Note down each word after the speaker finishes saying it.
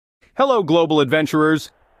Hello, global adventurers.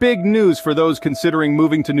 Big news for those considering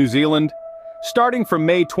moving to New Zealand. Starting from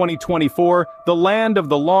May 2024, the land of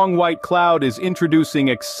the long white cloud is introducing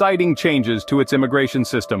exciting changes to its immigration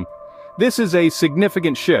system. This is a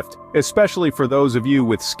significant shift, especially for those of you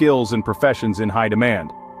with skills and professions in high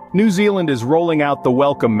demand. New Zealand is rolling out the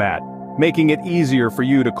welcome mat, making it easier for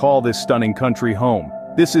you to call this stunning country home.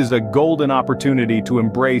 This is a golden opportunity to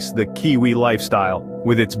embrace the Kiwi lifestyle,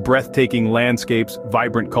 with its breathtaking landscapes,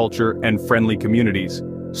 vibrant culture, and friendly communities.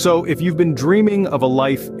 So, if you've been dreaming of a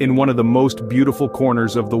life in one of the most beautiful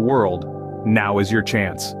corners of the world, now is your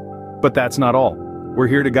chance. But that's not all. We're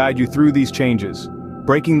here to guide you through these changes,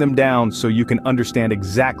 breaking them down so you can understand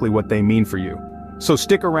exactly what they mean for you. So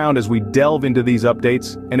stick around as we delve into these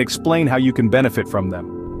updates and explain how you can benefit from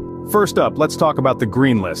them. First up, let's talk about the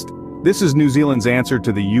Green List. This is New Zealand's answer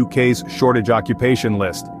to the UK's shortage occupation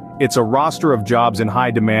list. It's a roster of jobs in high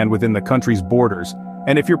demand within the country's borders,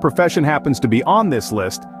 and if your profession happens to be on this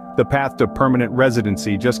list, the path to permanent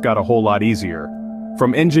residency just got a whole lot easier.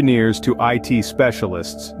 From engineers to IT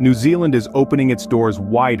specialists, New Zealand is opening its doors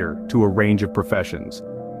wider to a range of professions.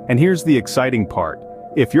 And here's the exciting part.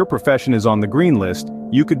 If your profession is on the Green List,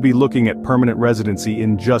 you could be looking at permanent residency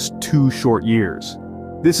in just 2 short years.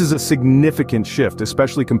 This is a significant shift,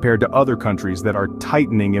 especially compared to other countries that are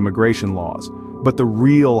tightening immigration laws. But the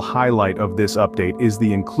real highlight of this update is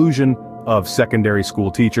the inclusion of secondary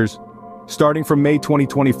school teachers. Starting from May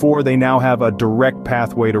 2024, they now have a direct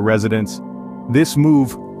pathway to residence. This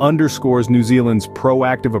move underscores New Zealand's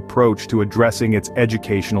proactive approach to addressing its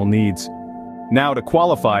educational needs. Now, to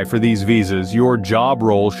qualify for these visas, your job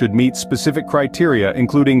role should meet specific criteria,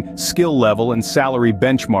 including skill level and salary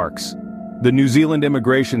benchmarks. The New Zealand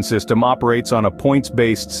immigration system operates on a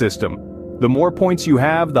points-based system. The more points you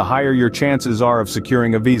have, the higher your chances are of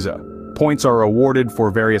securing a visa. Points are awarded for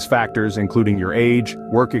various factors, including your age,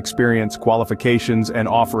 work experience, qualifications, and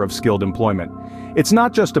offer of skilled employment. It's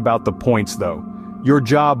not just about the points, though. Your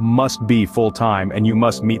job must be full-time, and you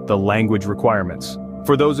must meet the language requirements.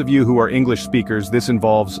 For those of you who are English speakers, this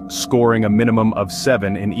involves scoring a minimum of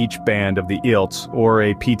 7 in each band of the IELTS, or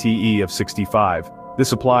a PTE of 65.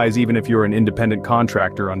 This applies even if you're an independent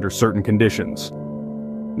contractor under certain conditions.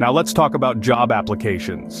 Now let's talk about job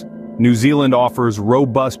applications. New Zealand offers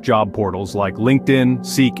robust job portals like LinkedIn,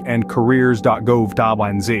 Seek, and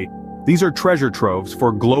careers.gov.nz. These are treasure troves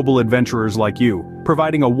for global adventurers like you,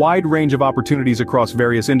 providing a wide range of opportunities across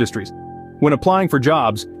various industries. When applying for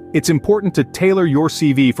jobs, it's important to tailor your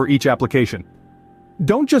CV for each application.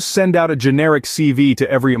 Don't just send out a generic CV to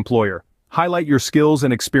every employer. Highlight your skills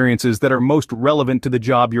and experiences that are most relevant to the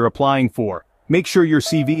job you're applying for. Make sure your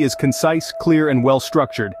CV is concise, clear, and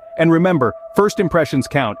well-structured. And remember, first impressions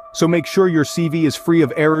count, so make sure your CV is free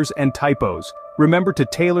of errors and typos. Remember to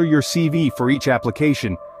tailor your CV for each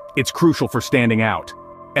application. It's crucial for standing out.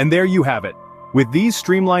 And there you have it. With these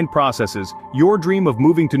streamlined processes, your dream of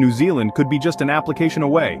moving to New Zealand could be just an application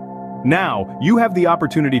away. Now, you have the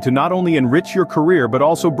opportunity to not only enrich your career but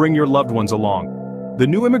also bring your loved ones along. The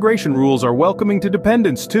new immigration rules are welcoming to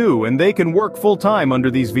dependents too, and they can work full-time under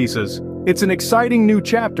these visas. It's an exciting new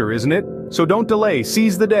chapter, isn't it? So don't delay,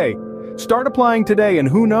 seize the day. Start applying today, and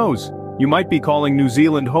who knows, you might be calling New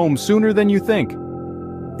Zealand home sooner than you think.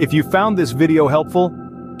 If you found this video helpful,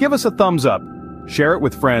 give us a thumbs up, share it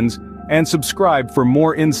with friends, and subscribe for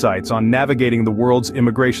more insights on navigating the world's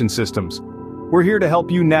immigration systems. We're here to help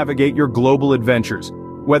you navigate your global adventures,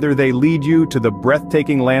 whether they lead you to the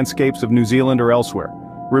breathtaking landscapes of New Zealand or elsewhere.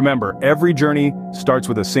 Remember, every journey starts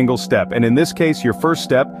with a single step, and in this case, your first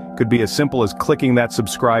step could be as simple as clicking that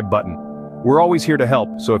subscribe button. We're always here to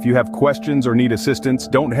help, so if you have questions or need assistance,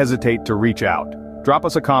 don't hesitate to reach out. Drop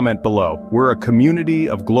us a comment below. We're a community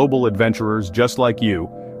of global adventurers just like you,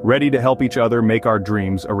 ready to help each other make our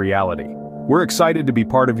dreams a reality. We're excited to be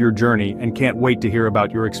part of your journey and can't wait to hear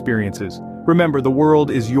about your experiences. Remember, the world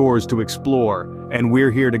is yours to explore, and we're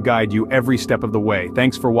here to guide you every step of the way.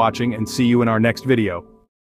 Thanks for watching, and see you in our next video.